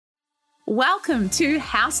Welcome to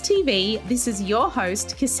House TV. This is your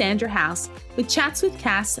host, Cassandra House, with Chats with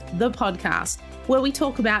Cass, the podcast, where we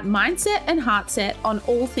talk about mindset and heartset on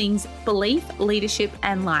all things belief, leadership,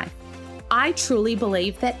 and life. I truly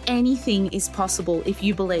believe that anything is possible if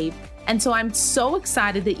you believe. And so I'm so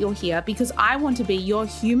excited that you're here because I want to be your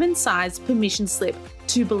human-sized permission slip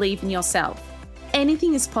to believe in yourself.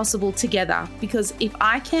 Anything is possible together because if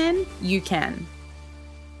I can, you can.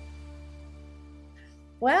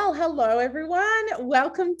 Well, hello, everyone.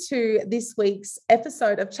 Welcome to this week's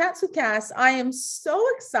episode of Chats with Cass. I am so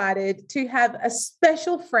excited to have a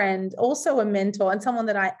special friend, also a mentor, and someone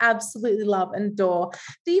that I absolutely love and adore,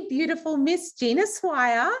 the beautiful Miss Gina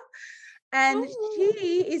Swire. And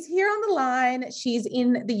she is here on the line. She's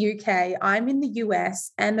in the UK. I'm in the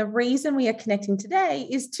US. And the reason we are connecting today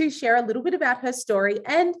is to share a little bit about her story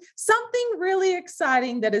and something really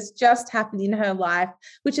exciting that has just happened in her life,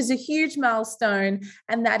 which is a huge milestone.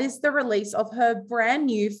 And that is the release of her brand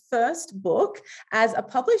new first book as a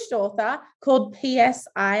published author called P.S.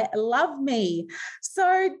 I Love Me.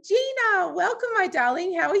 So Gina, welcome, my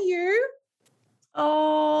darling. How are you?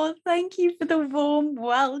 Oh, thank you for the warm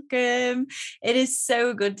welcome. It is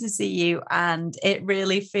so good to see you. And it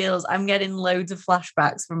really feels, I'm getting loads of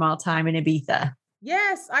flashbacks from our time in Ibiza.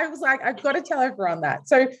 Yes, I was like, I've got to tell everyone that.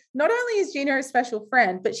 So not only is Gina a special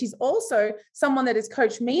friend, but she's also someone that has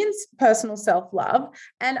coached me in personal self-love.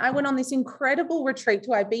 And I went on this incredible retreat to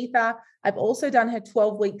Ibiza. I've also done her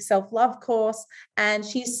 12-week self-love course. And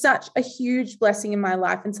she's such a huge blessing in my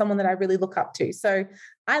life and someone that I really look up to. So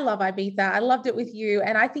I love Ibiza. I loved it with you.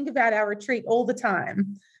 And I think about our retreat all the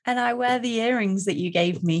time. And I wear the earrings that you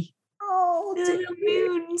gave me. Oh, the little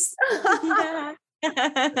moons. Yeah.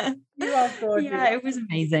 You are gorgeous. Yeah, it was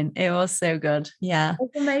amazing. It was so good. Yeah.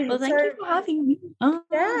 It's amazing. Well, thank you for having me. Oh.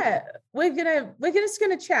 Yeah, we're just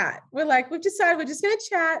gonna chat. We've decided we're just gonna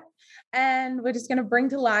chat and we're just gonna bring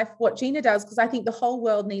to life what Gina does, because I think the whole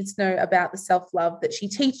world needs to know about the self-love that she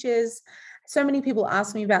teaches. So many people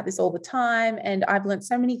ask me about this all the time, and I've learned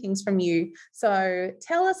so many things from you. So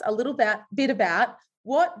tell us a little bit about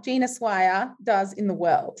what Gina Swire does in the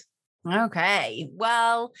world. Okay.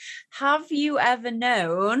 Well, have you ever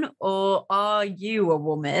known, or are you a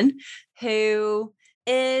woman who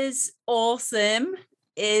is awesome,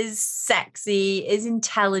 is sexy, is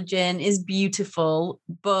intelligent, is beautiful,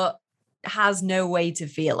 but has no way to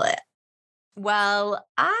feel it? Well,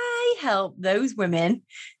 I help those women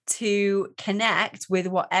to connect with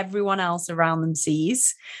what everyone else around them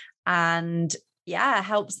sees, and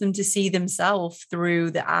helps them to see themselves through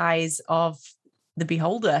the eyes of the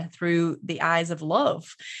beholder, through the eyes of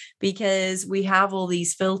love, because we have all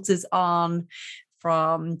these filters on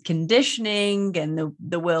from conditioning and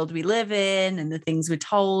the world we live in and the things we're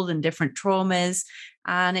told and different traumas,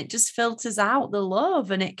 and it just filters out the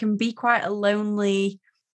love, and it can be quite a lonely,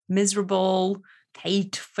 miserable,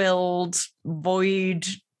 hate-filled,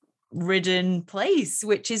 void-ridden place,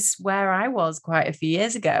 which is where I was quite a few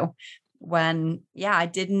years ago. When, I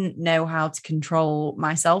didn't know how to control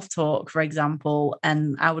my self-talk, for example,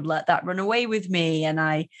 and I would let that run away with me. And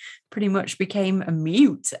I pretty much became a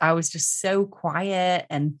mute. I was just so quiet,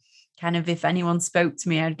 and kind of, if anyone spoke to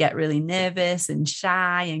me, I'd get really nervous and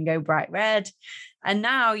shy and go bright red. And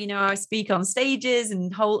now, I speak on stages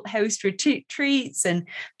and host retreats and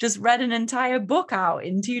just read an entire book out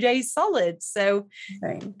in 2 days solid. So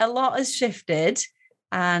a lot has shifted.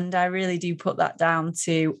 And I really do put that down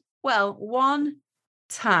to, well, one,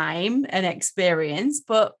 time and experience,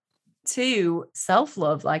 but two,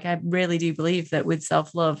 self-love. Like, I really do believe that with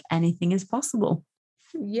self-love, anything is possible.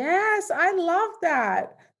 Yes, I love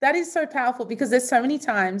that. That is so powerful, because there's so many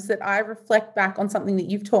times that I reflect back on something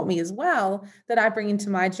that you've taught me as well that I bring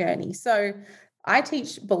into my journey. So I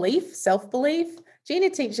teach belief, self-belief.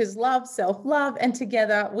 Gina teaches love, self-love, and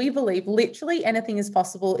together we believe literally anything is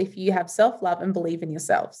possible if you have self-love and believe in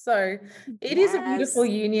yourself. So it is a beautiful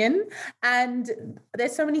union. And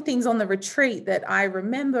there's so many things on the retreat that I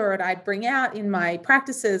remember and I bring out in my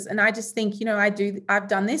practices. And I just think, I've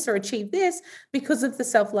done this or achieved this because of the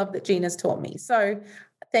self-love that Gina's taught me. So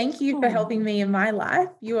thank you for helping me in my life.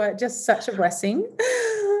 You are just such a blessing.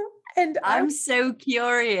 And I'm so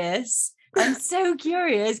curious. Can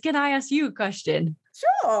I ask you a question?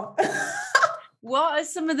 Sure. What are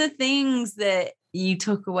some of the things that you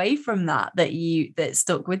took away from that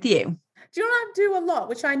stuck with you? Do you know what I do a lot,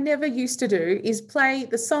 which I never used to do, is play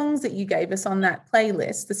the songs that you gave us on that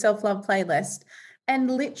playlist, the self-love playlist, and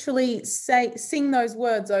literally sing those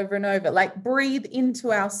words over and over, like breathe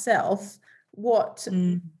into ourselves what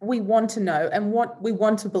we want to know and what we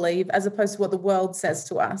want to believe, as opposed to what the world says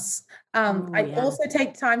to us. I also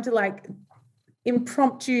take time to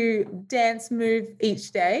impromptu dance move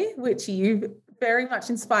each day, which you very much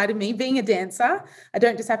inspired me. Being a dancer, I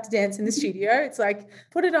don't just have to dance in the studio. It's like,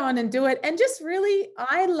 put it on and do it. And just really,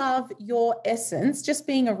 I love your essence, just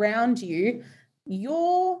being around you.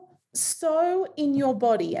 You're so in your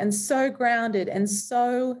body and so grounded and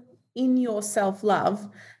so in your self-love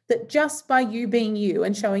that just by you being you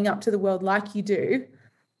and showing up to the world like you do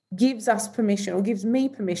gives us permission, or gives me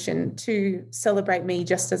permission, to celebrate me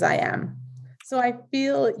just as I am. So I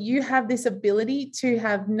feel you have this ability to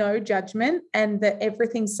have no judgment and that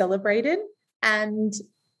everything's celebrated. And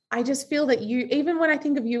I just feel that you, even when I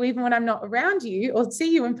think of you, even when I'm not around you or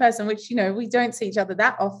see you in person, which, you know, we don't see each other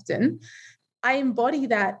that often, I embody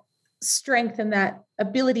that strength and that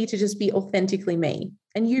ability to just be authentically me.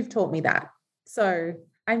 And you've taught me that. So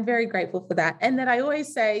I'm very grateful for that. And that I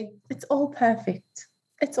always say, it's all perfect.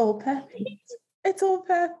 It's all perfect. It's all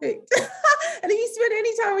perfect. And if you spend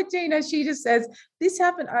any time with Gina, she just says, this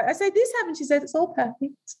happened. I say, this happened. She says, it's all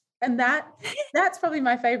perfect. And that's probably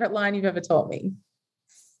my favorite line you've ever taught me.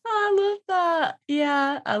 I love that.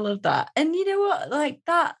 Yeah, I love that. And you know what? Like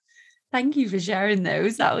that, thank you for sharing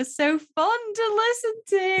those. That was so fun to listen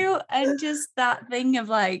to. And just that thing of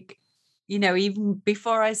like, you know, even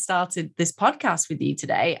before I started this podcast with you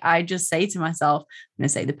today, I just say to myself, I'm going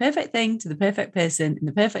to say the perfect thing to the perfect person in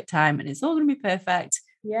the perfect time, and it's all going to be perfect.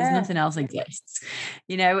 Yeah. Because nothing else exists,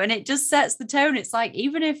 you know, and it just sets the tone. It's like,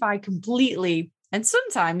 even if I completely, and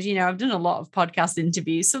sometimes, you know, I've done a lot of podcast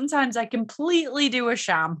interviews, sometimes I completely do a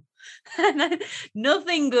sham and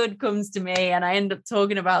nothing good comes to me. And I end up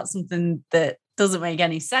talking about something that doesn't make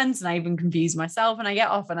any sense. And I even confuse myself, and I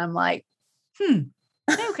get off and I'm like,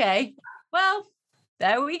 okay. Well,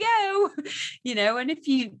 there we go. You know, and if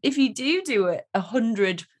you do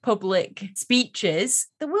 100 public speeches,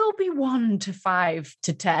 there will be 1 to 5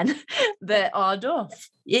 to 10 that are duff.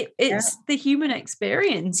 It's the human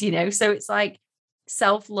experience, you know. So it's like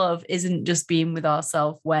self-love isn't just being with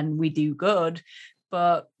ourselves when we do good,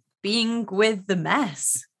 but being with the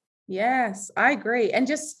mess. Yes, I agree. And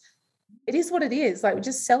just, it is what it is. Like, we're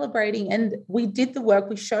just celebrating, and we did the work.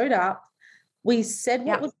 We showed up. We said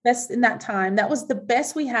what was best in that time. That was the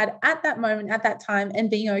best we had at that moment, at that time, and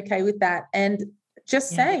being okay with that. And just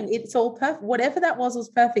saying it's all perfect. Whatever that was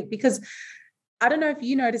perfect. Because I don't know if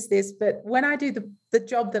you notice this, but when I do the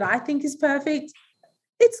job that I think is perfect,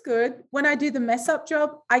 it's good. When I do the mess up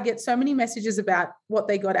job, I get so many messages about what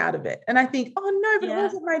they got out of it. And I think, oh no, but it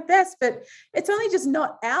wasn't my best. But it's only just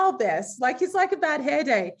not our best. Like, it's like a bad hair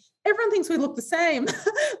day. Everyone thinks we look the same,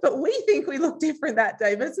 but we think we look different that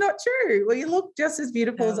day. But it's not true. We look just as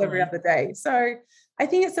beautiful as every other day. So I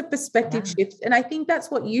think it's a perspective shift. And I think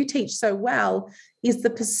that's what you teach so well, is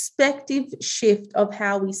the perspective shift of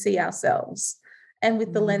how we see ourselves. And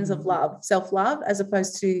with the lens of love, self-love, as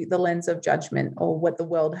opposed to the lens of judgment or what the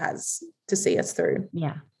world has to see us through.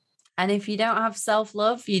 Yeah. And if you don't have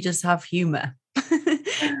self-love, you just have humor,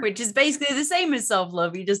 which is basically the same as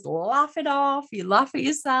self-love. You just laugh it off. You laugh at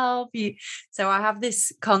yourself. So I have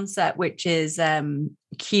this concept, which is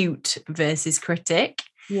cute versus critic.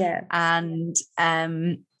 Yeah. And,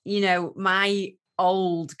 you know, my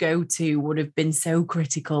old go-to would have been so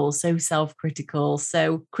critical, so self-critical,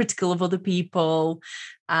 so critical of other people,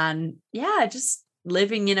 and just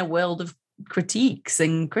living in a world of critiques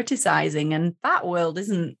and criticizing. And that world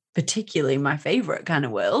isn't particularly my favorite kind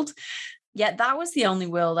of world. Yet that was the only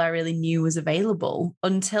world I really knew was available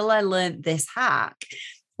until I learned this hack,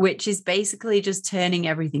 which is basically just turning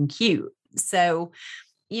everything cute. So,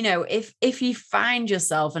 you know, if you find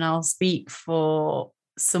yourself, and I'll speak for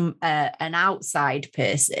an outside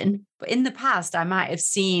person, but in the past I might have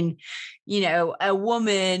seen, you know, a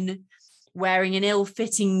woman wearing an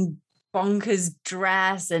ill-fitting bonkers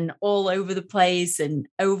dress and all over the place and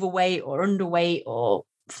overweight or underweight or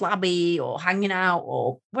flabby or hanging out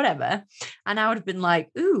or whatever, and I would have been like,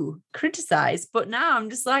 ooh, criticize. But now I'm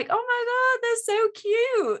just like, oh my god, they're so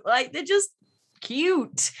cute. Like, they're just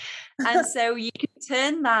cute. And so you can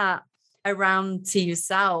turn that around to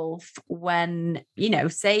yourself when, you know,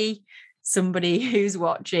 say somebody who's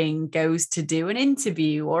watching goes to do an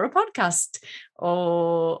interview or a podcast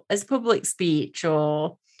or as public speech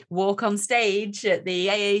or walk on stage at the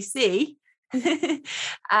AAC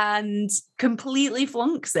and completely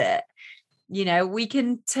flunks it. You know, we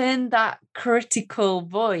can turn that critical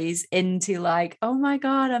voice into like, oh my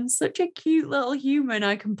God, I'm such a cute little human.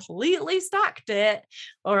 I completely stacked it,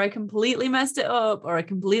 or I completely messed it up, or I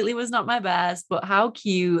completely was not my best, but how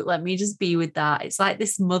cute. Let me just be with that. It's like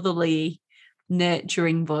this motherly,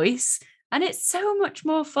 nurturing voice And it's so much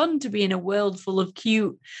more fun to be in a world full of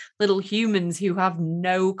cute little humans who have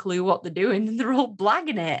no clue what they're doing and they're all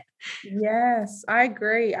blagging it. Yes, I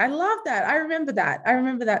agree. I love that. I remember that. I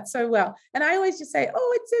remember that so well. And I always just say,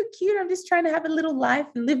 oh, it's so cute. I'm just trying to have a little life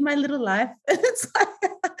and live my little life. It's like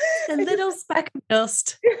A little speck of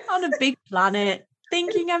dust on a big planet,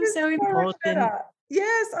 thinking I'm so important.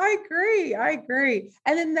 Yes, I agree. I agree.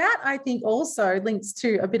 And then that I think also links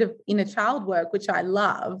to a bit of inner child work, which I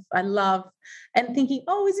love. I love and thinking,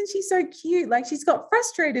 oh, isn't she so cute? Like she's got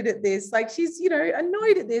frustrated at this, like she's,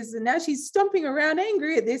 annoyed at this, and now she's stomping around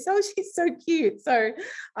angry at this. Oh, she's so cute. So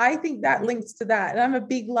I think that links to that. And I'm a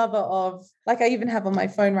big lover of, like I even have on my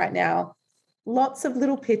phone right now, lots of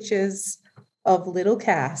little pictures of little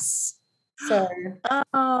Cass. So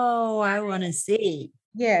oh, I want to see.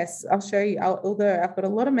 Yes, I'll show you. Although I've got a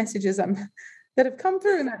lot of messages that have come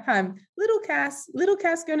through in that time. Little Cass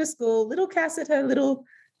going to school, little Cass at her little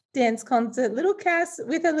dance concert, little Cass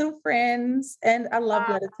with her little friends, and a love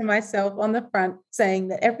letter to myself on the front saying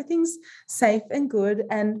that everything's safe and good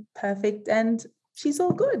and perfect and she's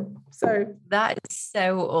all good. So that is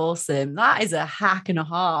so awesome. That is a hack and a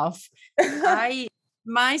half.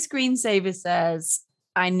 My screensaver says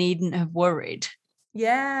I needn't have worried.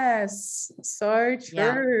 Yes, so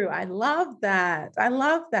true. Yeah. I love that.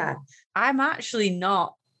 I'm actually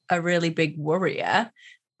not a really big worrier,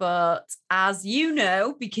 but as you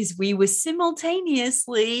know, because we were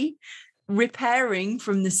simultaneously repairing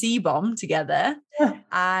from the C-bomb together,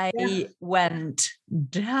 I went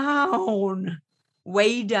down,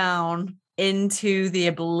 way down into the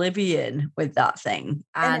oblivion with that thing.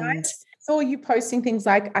 And I saw you posting things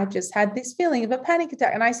like, I just had this feeling of a panic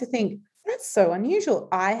attack. And I used to think, that's so unusual.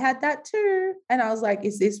 I had that too. And I was like,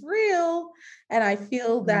 is this real? And I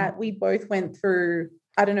feel that we both went through,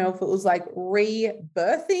 I don't know if it was like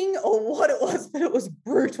rebirthing or what it was, but it was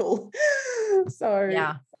brutal. So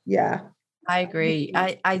yeah. I agree.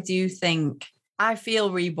 I do think I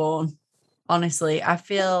feel reborn. Honestly, I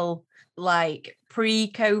feel like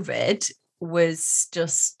pre-COVID was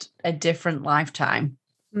just a different lifetime.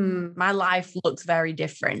 My life looks very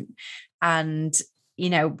different. And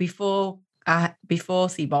before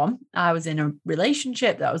C-bomb, I was in a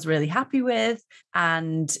relationship that I was really happy with,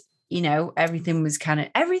 and everything was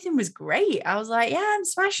great. I was like, yeah, I'm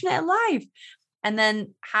smashing it alive. And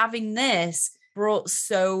then having this brought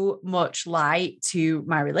so much light to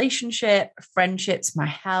my relationship, friendships, my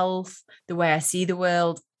health, the way I see the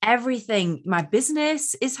world, everything. My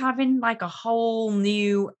business is having like a whole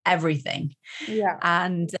new everything. Yeah.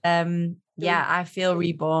 And I feel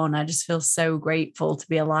reborn. I just feel so grateful to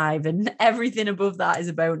be alive, and everything above that is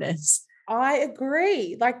a bonus. I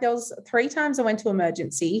agree. Like there was 3 times I went to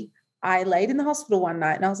emergency. I laid in the hospital one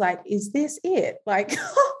night and I was like, is this it? Like,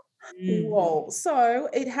 whoa. So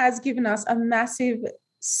it has given us a massive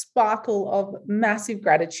sparkle of massive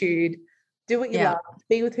gratitude. Do what you love,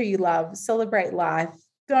 be with who you love, celebrate life.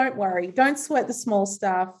 Don't worry. Don't sweat the small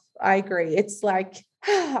stuff. I agree. It's like,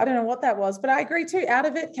 I don't know what that was, but I agree too. Out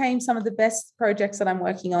of it came some of the best projects that I'm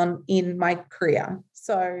working on in my career.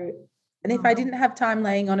 So, and if I didn't have time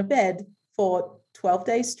laying on a bed for 12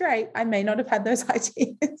 days straight, I may not have had those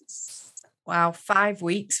ideas. Wow. 5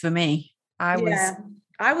 weeks for me. I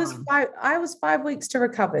was 5 weeks to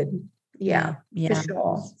recovered. Yeah, for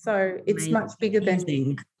sure. So it's much bigger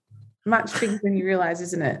than you realize,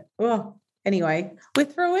 isn't it? Oh, anyway, we're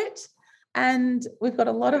through it. And we've got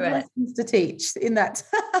a lot of lessons to teach in that.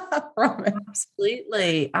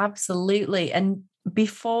 Absolutely. And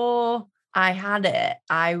before I had it,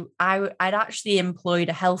 I'd actually employed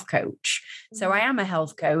a health coach. So I am a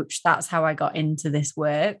health coach. That's how I got into this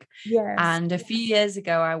work. Yes. And a few years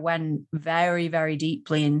ago, I went very, very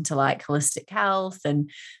deeply into like holistic health, and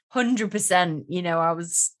 100%, I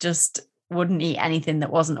was just wouldn't eat anything that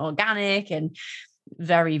wasn't organic and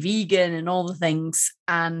very vegan and all the things.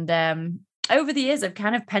 And over the years, I've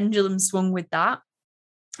kind of pendulum swung with that.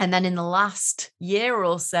 And then in the last year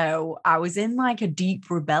or so, I was in like a deep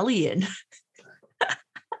rebellion.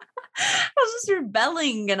 I was just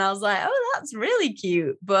rebelling, and I was like, oh, that's really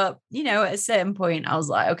cute. But, at a certain point, I was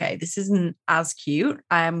like, okay, this isn't as cute.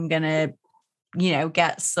 I'm going to,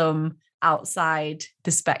 get some outside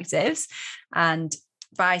perspectives. And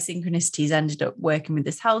by synchronicities, ended up working with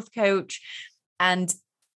this health coach. And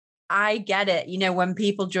I get it, when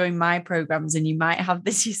people join my programs, and you might have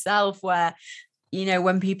this yourself where,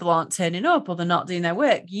 when people aren't turning up or they're not doing their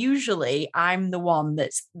work, usually I'm the one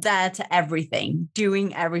that's there to everything,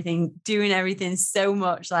 doing everything so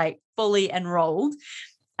much, like fully enrolled.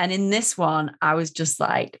 And in this one, I was just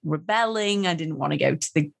like rebelling. I didn't want to go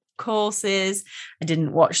to the courses. I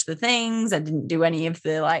didn't watch the things. I didn't do any of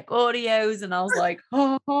the like audios. And I was like,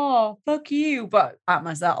 oh, fuck you, but at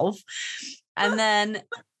myself. And then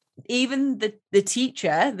even the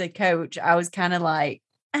teacher, the coach, I was kind of like,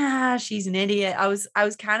 she's an idiot. I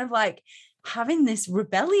was kind of like having this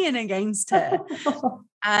rebellion against her.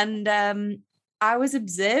 And I was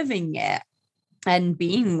observing it and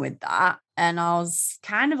being with that. And I was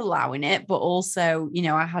kind of allowing it, but also, you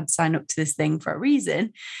know, I had signed up to this thing for a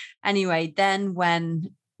reason. Anyway, then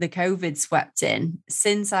when the COVID swept in,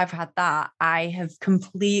 since I've had that, I have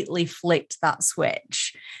completely flipped that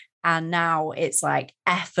switch. And now it's like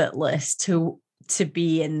effortless to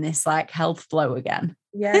be in this like health flow again.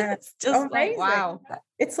 Yeah. It's just like, wow.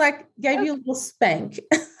 It's like gave you a little spank.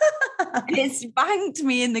 It spanked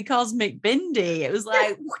me in the cosmic bindi. It was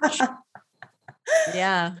like,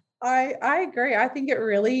 yeah. I agree. I think it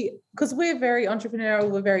really, because we're very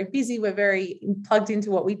entrepreneurial, we're very busy, we're very plugged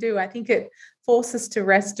into what we do. I think it forces us to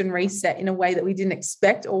rest and reset in a way that we didn't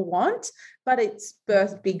expect or want, but it's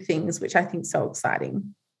birthed big things, which I think is so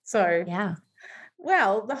exciting. So, yeah.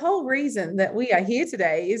 Well, the whole reason that we are here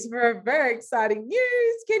today is for a very exciting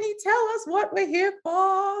news. Can you tell us what we're here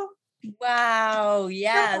for? Wow.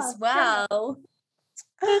 Yes. Well,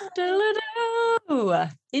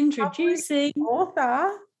 introducing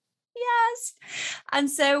author. Yes. And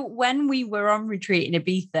so when we were on retreat in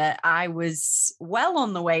Ibiza, I was well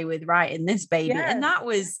on the way with writing this baby. Yes. And that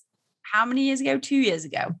was how many years ago? 2 years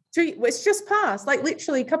ago. It's just passed, like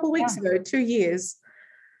literally a couple of weeks ago, 2 years.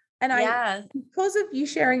 And because of you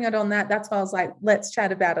sharing it on that's why I was like, let's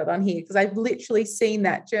chat about it on here, because I've literally seen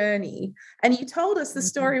that journey. And you told us the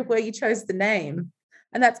story of where you chose the name.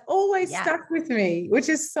 And that's always stuck with me, which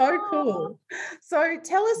is so cool. So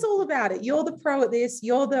tell us all about it. You're the pro at this.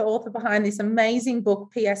 You're the author behind this amazing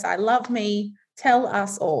book, P.S. I Love Me. Tell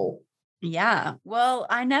us all. Yeah. Well,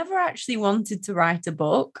 I never actually wanted to write a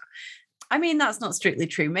book. I mean, that's not strictly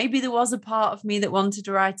true. Maybe there was a part of me that wanted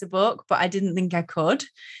to write a book, but I didn't think I could.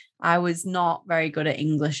 I was not very good at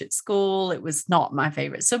English at school. It was not my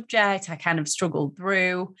favorite subject. I kind of struggled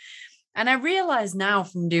through. And I realize now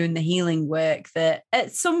from doing the healing work that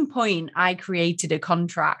at some point I created a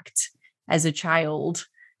contract as a child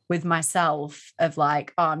with myself of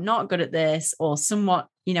like, oh, I'm not good at this, or somewhat,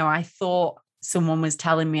 you know, I thought someone was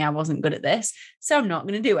telling me I wasn't good at this, so I'm not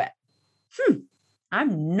going to do it.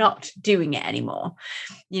 I'm not doing it anymore,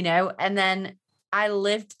 you know? And then I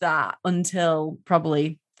lived that until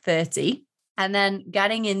probably 30. And then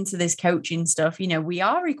getting into this coaching stuff, you know, we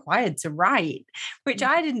are required to write, which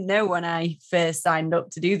I didn't know when I first signed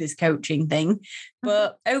up to do this coaching thing.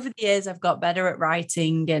 But over the years, I've got better at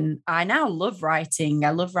writing, and I now love writing.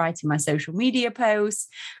 I love writing my social media posts.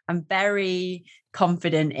 I'm very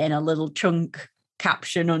confident in a little chunk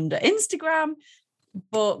caption under Instagram.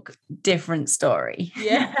 Book, different story.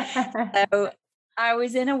 Yeah. So I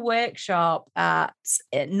was in a workshop at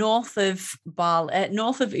north of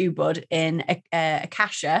Ubud in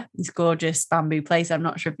Akasha, this gorgeous bamboo place. I'm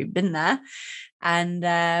not sure if you've been there.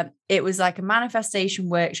 And it was like a manifestation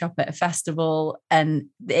workshop at a festival, and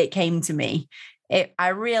it came to me. I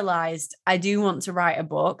realized I do want to write a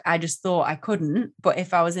book. I just thought I couldn't, but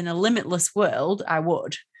if I was in a limitless world, I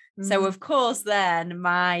would. Mm-hmm. So of course, then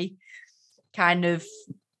my kind of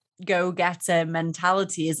go-getter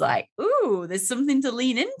mentality is like, ooh, there's something to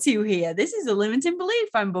lean into here. This is a limiting belief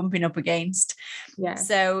I'm bumping up against. Yeah.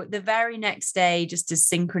 So the very next day, just as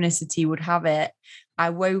synchronicity would have it,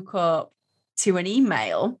 I woke up to an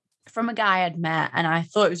email from a guy I'd met, and I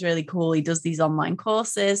thought it was really cool. He does these online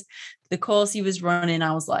courses. The course he was running,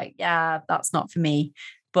 I was like, yeah, that's not for me.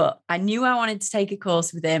 But I knew I wanted to take a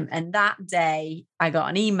course with him. And that day I got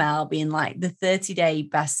an email being like, the 30-day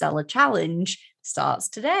bestseller challenge starts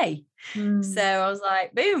today. So I was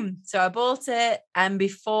like, boom. So I bought it. And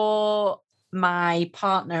before my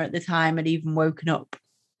partner at the time had even woken up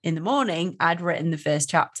in the morning, I'd written the first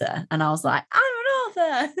chapter, and I was like, I'm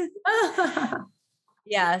an author.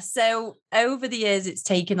 Yeah. So over the years, it's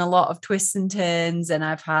taken a lot of twists and turns, and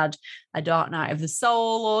I've had a dark night of the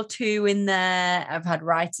soul or two in there. I've had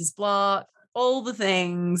writer's block, all the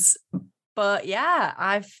things. But yeah,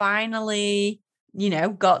 I've finally, you know,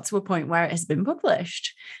 got to a point where it has been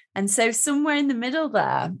published. And so somewhere in the middle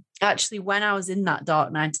there, actually, when I was in that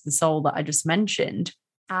dark night of the soul that I just mentioned,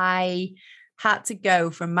 I had to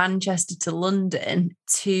go from Manchester to London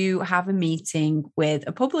to have a meeting with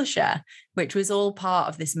a publisher, which was all part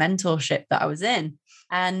of this mentorship that I was in.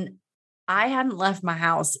 And I hadn't left my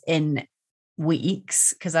house in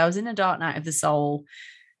weeks because I was in a dark night of the soul.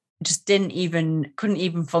 couldn't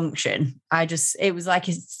even function. It was like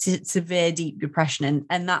a severe deep depression.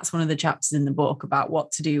 And that's one of the chapters in the book about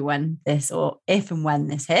what to do when this, or if and when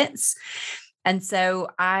this hits. And so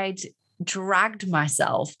I'd dragged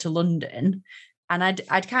myself to London, and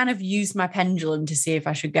I'd kind of used my pendulum to see if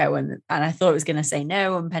I should go. And I thought it was going to say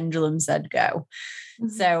no, and pendulum said go. Mm-hmm.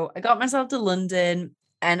 So I got myself to London,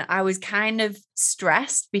 and I was kind of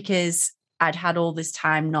stressed because I'd had all this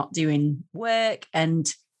time not doing work and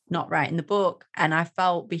not writing the book, and I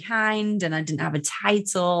felt behind, and I didn't have a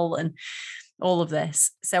title and all of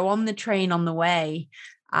this. So on the train on the way,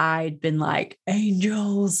 I'd been like,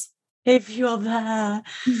 angels, if you're there,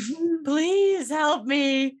 please help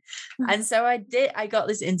me. And so I got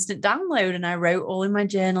this instant download, and I wrote all in my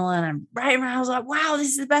journal, and I'm writing around. I was like, wow, this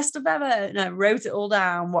is the best of ever. And I wrote it all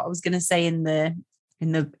down, what I was going to say in the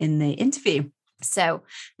interview. So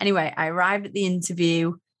anyway, I arrived at the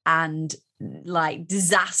interview, and like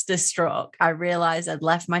disaster struck. I realized I'd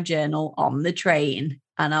left my journal on the train,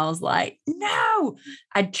 and I was like, no,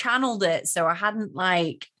 I'd channeled it. So I hadn't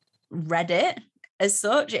like read it as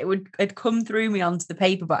such. It'd come through me onto the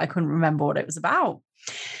paper, but I couldn't remember what it was about.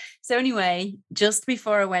 So anyway, just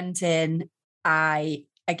before I went in, I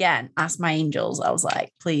again asked my angels. I was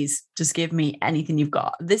like, please just give me anything you've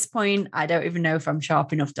got. At this point, I don't even know if I'm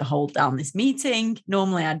sharp enough to hold down this meeting.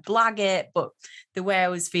 Normally I'd blag it, but the way I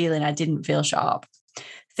was feeling, I didn't feel sharp.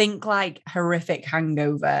 Think like horrific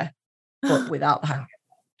hangover, but without the hangover.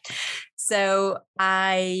 So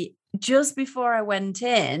just before I went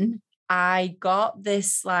in, I got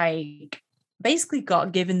this, like, basically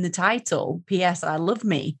got given the title, P.S. I Love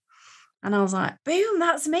Me. And I was like, boom,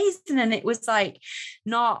 that's amazing. And it was like,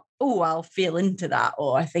 not, oh, I'll feel into that,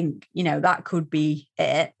 or I think, that could be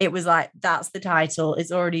it. It was like, that's the title.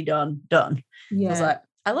 It's already done. Yeah. I was like,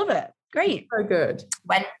 I love it. Great. So good.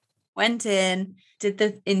 Went in, did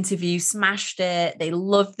the interview, smashed it. They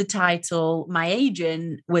loved the title. My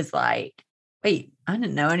agent was like, wait, I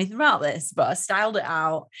didn't know anything about this, but I styled it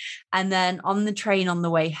out. And then on the train on the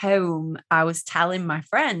way home, I was telling my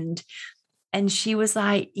friend, and she was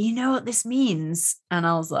like, you know what this means? And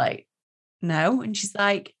I was like, no. And she's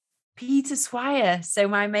like, Peter Swire. So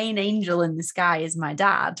my main angel in the sky is my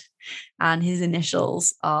dad, and his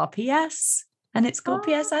initials are PS, and it's called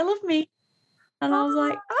PS I Love Me. And I was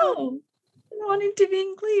like, oh, I wanted to be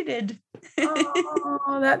included.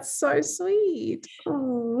 Oh, that's so sweet.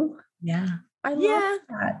 Oh, yeah. I love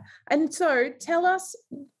that. And so tell us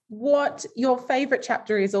what your favorite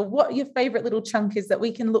chapter is, or what your favorite little chunk is that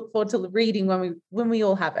we can look forward to reading when we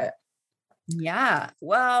all have it. Yeah.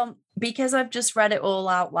 Well, because I've just read it all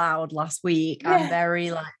out loud last week, I'm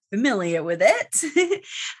very familiar with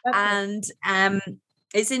it. And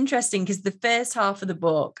it's interesting because the first half of the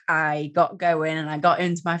book, I got going and I got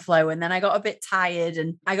into my flow, and then I got a bit tired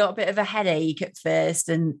and I got a bit of a headache at first.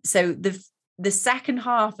 And so the second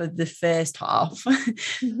half of the first half,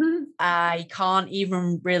 I can't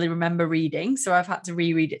even really remember reading. So I've had to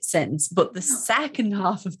reread it since. But the second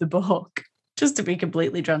half of the book, just to be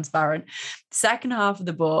completely transparent, second half of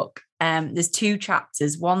the book, there's 2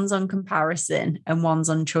 chapters. One's on comparison and one's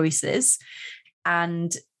on choices.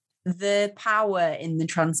 And the power in the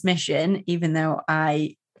transmission, even though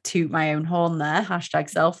I toot my own horn there,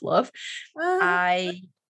 #self-love, I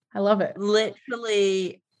love it.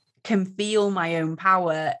 Literally can feel my own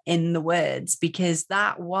power in the words, because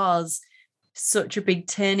that was such a big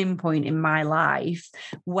turning point in my life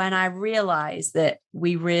when I realized that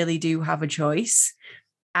we really do have a choice.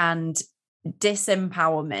 And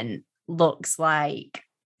disempowerment looks like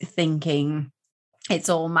thinking it's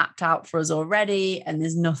all mapped out for us already and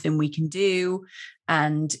there's nothing we can do.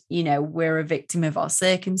 And, we're a victim of our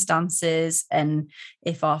circumstances. And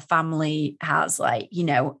if our family has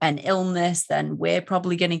an illness, then we're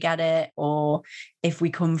probably going to get it. Or if we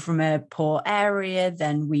come from a poor area,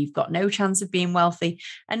 then we've got no chance of being wealthy.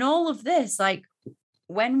 And all of this,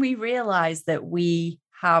 when we realize that we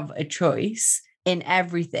have a choice in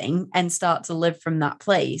everything and start to live from that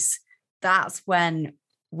place, that's when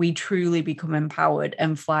we truly become empowered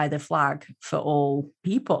and fly the flag for all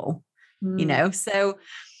people. So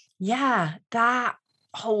that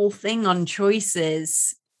whole thing on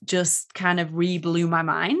choices just kind of blew my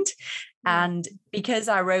mind. And because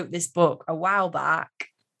I wrote this book a while back,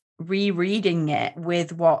 rereading it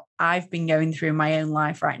with what I've been going through in my own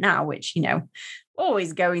life right now, which,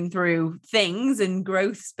 always going through things and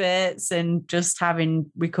growth spurts and just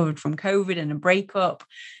having recovered from COVID and a breakup,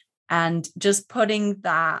 and just putting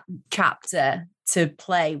that chapter to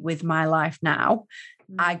play with my life now,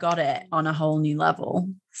 I got it on a whole new level.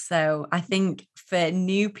 So I think for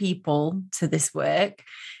new people to this work,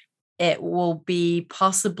 it will be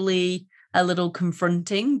possibly a little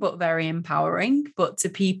confronting, but very empowering. But to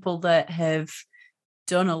people that have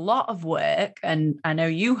done a lot of work, and I know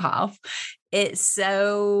you have, it's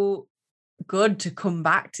so good to come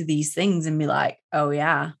back to these things and be like, oh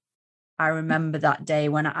yeah, I remember that day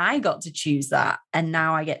when I got to choose that, and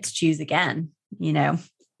now I get to choose again, you know?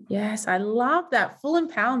 Yes, I love that full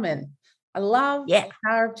empowerment. I love the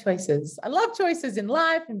power of choices. I love choices in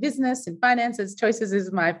life and business and finances. Choices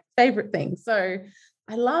is my favorite thing. So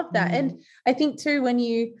I love that. And I think too, when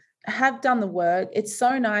you have done the work, it's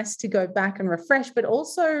so nice to go back and refresh, but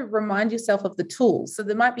also remind yourself of the tools. So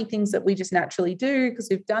there might be things that we just naturally do because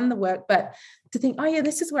we've done the work, but to think, oh yeah,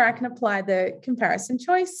 this is where I can apply the comparison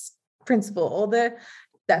choice principle, or the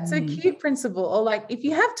that's so cute principle, or like if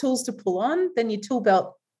you have tools to pull on, then your tool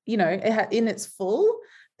belt, you know, in its full,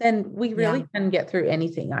 then we really can get through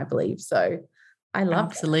anything, I believe. So I love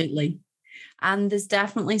absolutely. And there's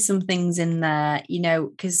definitely some things in there, you know,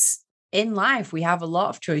 because in life we have a lot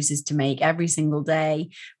of choices to make every single day.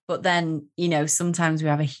 But then, you know, sometimes we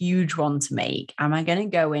have a huge one to make. Am I going to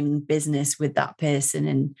go in business with that person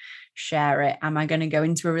and share it? Am I going to go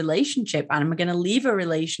into a relationship? And am I going to leave a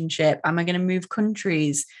relationship? Am I going to move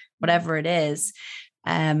countries? Whatever it is.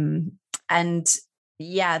 And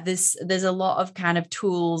yeah, there's a lot of kind of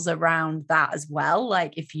tools around that as well.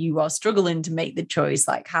 Like if you are struggling to make the choice,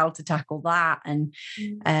 like how to tackle that, and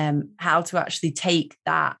how to actually take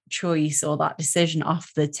that choice or that decision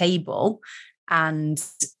off the table. And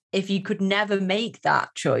if you could never make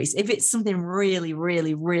that choice, if it's something really,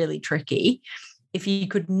 really, really tricky, if you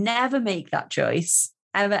could never make that choice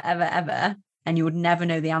ever, ever, ever, and you would never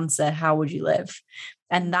know the answer, how would you live?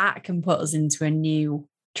 And that can put us into a new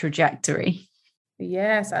trajectory.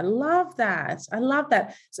 Yes, I love that. I love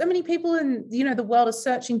that. So many people in, you know, the world are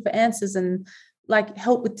searching for answers and like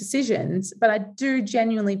help with decisions. But I do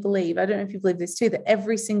genuinely believe, I don't know if you believe this too, that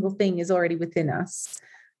every single thing is already within us.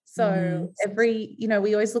 So you know,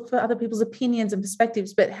 we always look for other people's opinions and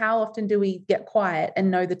perspectives, but how often do we get quiet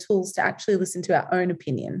and know the tools to actually listen to our own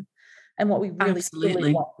opinion and what we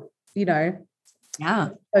really want, you know?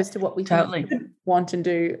 Opposed to what we think we want and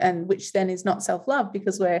do, and which then is not self-love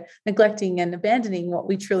because we're neglecting and abandoning what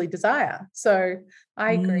we truly desire. So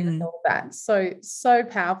I agree with all that. So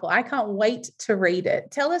powerful. I can't wait to read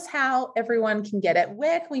it. Tell us how everyone can get it.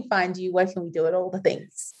 Where can we find you? Where can we do it? All the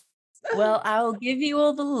things. Well, I'll give you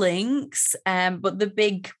all the links, but the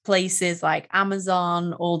big places like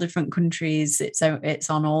Amazon, all different countries, it's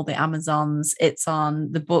on all the Amazons. It's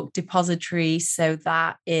on the book depository, so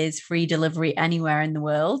that is free delivery anywhere in the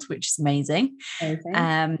world, which is amazing.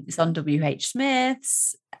 It's on WH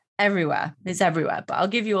Smith's, everywhere. It's everywhere, but I'll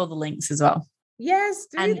give you all the links as well. Yes,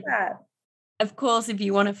 do that. Of course, if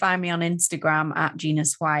you want to find me on Instagram at Gina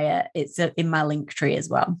Swire, it's in my link tree as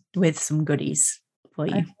well with some goodies.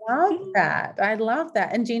 I love that. I love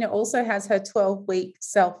that. And Gina also has her 12-week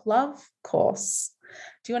self-love course.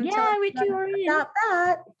 Do you want to tell us about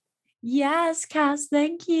that? Yes, Cass,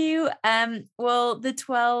 thank you. Well, the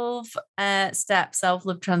 12-step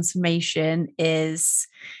self-love transformation is,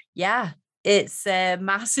 it's a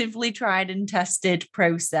massively tried and tested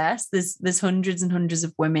process. There's hundreds and hundreds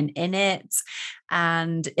of women in it.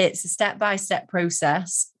 And it's a step-by-step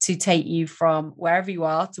process to take you from wherever you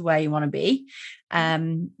are to where you want to be,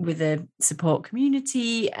 with a support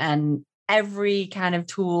community and every kind of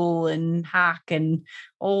tool and hack and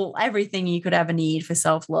everything you could ever need for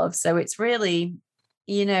self-love. So it's really,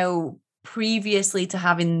 you know, previously to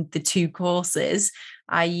having the two courses,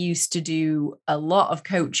 I used to do a lot of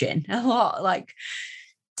coaching, like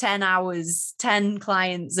 10 hours, 10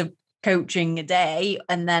 clients of coaching a day.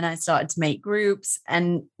 And then I started to make groups,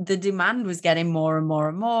 and the demand was getting more and more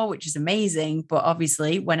and more, which is amazing. But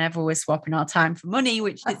obviously, whenever we're swapping our time for money,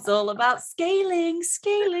 which it's all about scaling.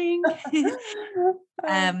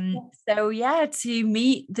 To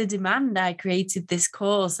meet the demand, I created this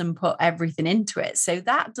course and put everything into it. So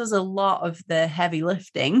that does a lot of the heavy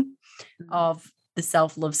lifting of the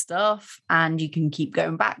self-love stuff, and you can keep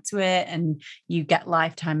going back to it, and you get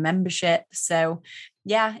lifetime membership. So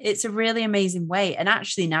yeah, it's a really amazing way. And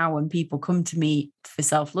actually now when people come to me for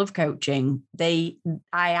self-love coaching, I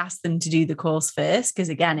ask them to do the course first, because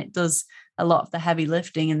again, it does a lot of the heavy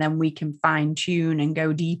lifting, and then we can fine tune and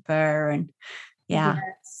go deeper. And yes,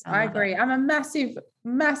 I agree. I'm a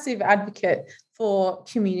massive advocate for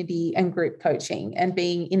community and group coaching, and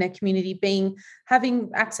being in a community, having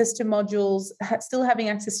access to modules, still having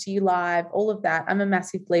access to you live, all of that. I'm a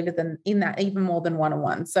massive believer in that, even more than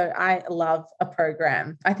one-on-one. So I love a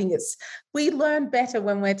program. I think we learn better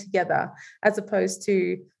when we're together, as opposed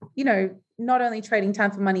to, you know, not only trading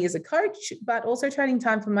time for money as a coach, but also trading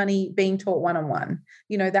time for money being taught one-on-one.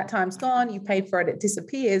 You know, that time's gone, you paid for it, it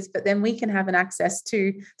disappears, but then we can have an access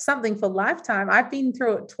to something for lifetime. I've been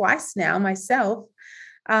through it twice now myself.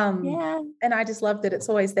 And I just love that it's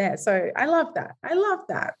always there. So I love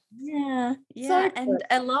that. Yeah. So and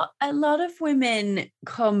a lot of women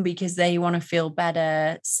come because they want to feel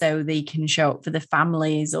better so they can show up for the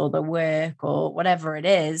families or the work or whatever it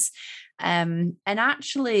is. And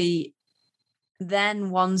actually, then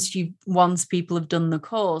once people have done the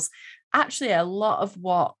course, actually a lot of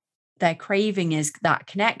what they're craving is that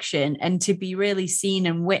connection and to be really seen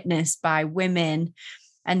and witnessed by women.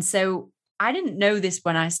 And so I didn't know this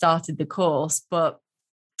when I started the course, but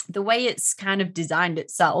the way it's kind of designed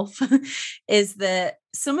itself is that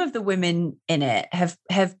some of the women in it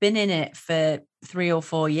have been in it for 3 or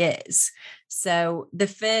 4 years. So the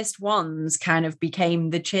first ones kind of became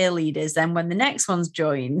the cheerleaders. And when the next ones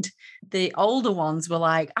joined, the older ones were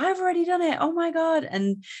like, I've already done it. Oh my God.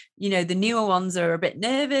 And, you know, the newer ones are a bit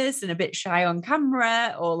nervous and a bit shy on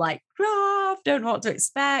camera or like, don't know what to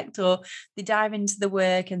expect, or they dive into the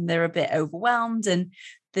work and they're a bit overwhelmed. And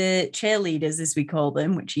the cheerleaders, as we call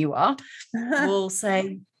them, which you are, will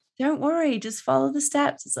say, don't worry, just follow the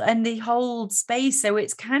steps, and they hold space. So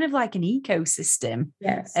it's kind of like an ecosystem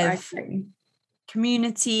of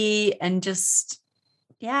community and just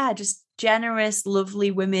generous,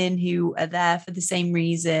 lovely women who are there for the same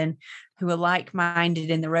reason, who are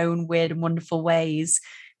like-minded in their own weird and wonderful ways.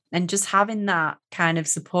 And just having that kind of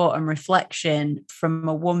support and reflection from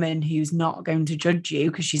a woman who's not going to judge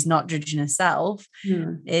you because she's not judging herself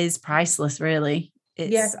is priceless, really.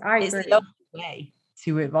 Yes, I agree. It's the only way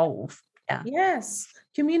to evolve. Yeah. Yes.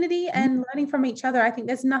 Community and learning from each other. I think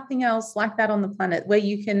there's nothing else like that on the planet where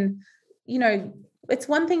you can, you know, it's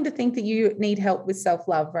one thing to think that you need help with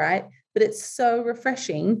self-love, right? But it's so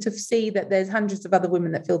refreshing to see that there's hundreds of other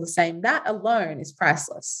women that feel the same. That alone is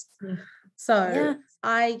priceless. So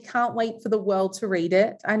I can't wait for the world to read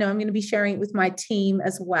it. I know I'm going to be sharing it with my team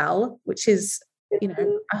as well, which is, you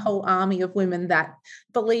know, a whole army of women that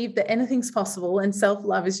believe that anything's possible and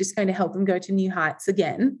self-love is just going to help them go to new heights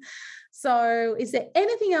again. So is there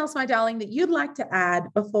anything else, my darling, that you'd like to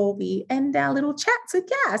add before we end our little chats with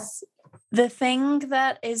Cass? The thing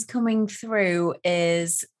that is coming through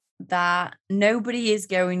is that nobody is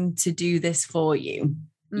going to do this for you.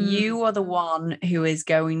 You are the one who is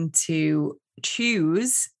going to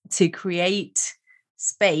choose to create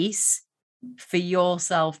space for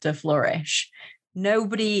yourself to flourish.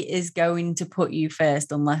 Nobody is going to put you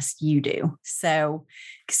first unless you do. So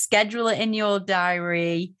schedule it in your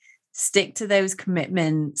diary, stick to those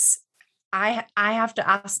commitments. I have to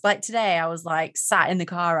ask, like today, I was like sat in the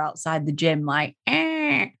car outside the gym, like,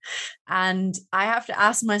 and I have to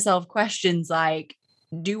ask myself questions like,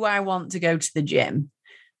 do I want to go to the gym?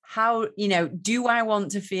 How, you know, do I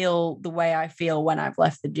want to feel the way I feel when I've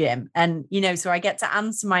left the gym? And, you know, so I get to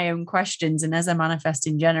answer my own questions. And as a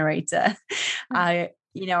manifesting generator, I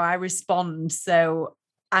respond. So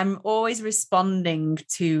I'm always responding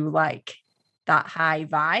to like that high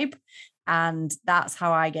vibe. And that's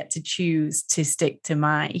how I get to choose to stick to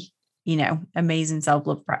my, you know, amazing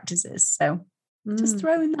self-love practices. So just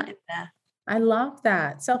throwing that in there. I love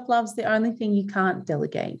that. Self-love's the only thing you can't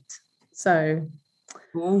delegate. So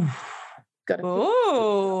I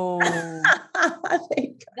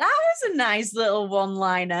think that was a nice little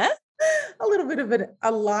one-liner. A little bit of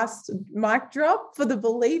a last mic drop for the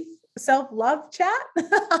belief self-love chat.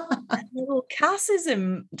 A little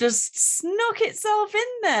Cassism just snuck itself in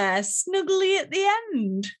there, snuggly at the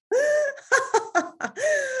end.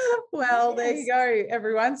 Well, there you go,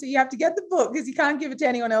 everyone. So you have to get the book because you can't give it to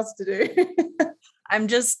anyone else to do. I'm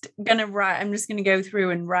just gonna go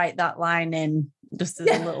through and write that line in just as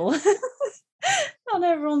a little on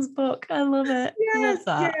everyone's book. I love it. Yes, love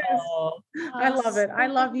that. Yes. I love it. I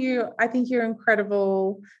love you. I think you're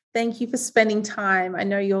incredible. Thank you for spending time. I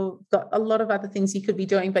know you've got a lot of other things you could be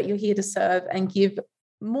doing, but you're here to serve and give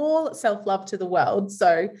more self-love to the world.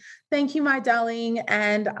 So thank you, my darling.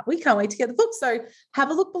 And we can't wait to get the book. So have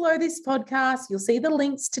a look below this podcast. You'll see the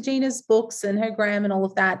links to Gina's books and her gram and all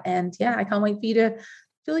of that. And yeah, I can't wait for you to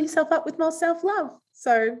fill yourself up with more self-love.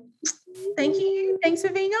 So thank you. Thanks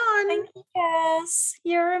for being on. Thank you, Cass.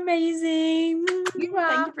 You're amazing. You are.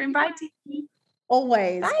 Thank you for inviting me.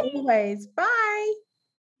 Always. Bye. Always. Bye.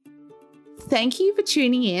 Thank you for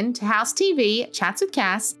tuning in to House TV Chats with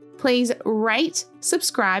Cass. Please rate,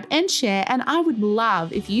 subscribe, and share. And I would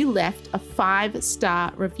love if you left a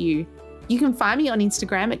 5-star review. You can find me on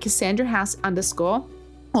Instagram at CassandraHouse_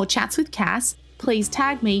 or Chats with Cass. Please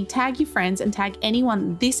tag me, tag your friends, and tag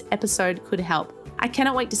anyone this episode could help. I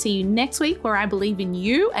cannot wait to see you next week, where I believe in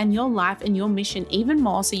you and your life and your mission even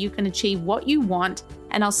more so you can achieve what you want.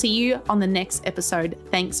 And I'll see you on the next episode.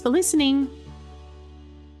 Thanks for listening.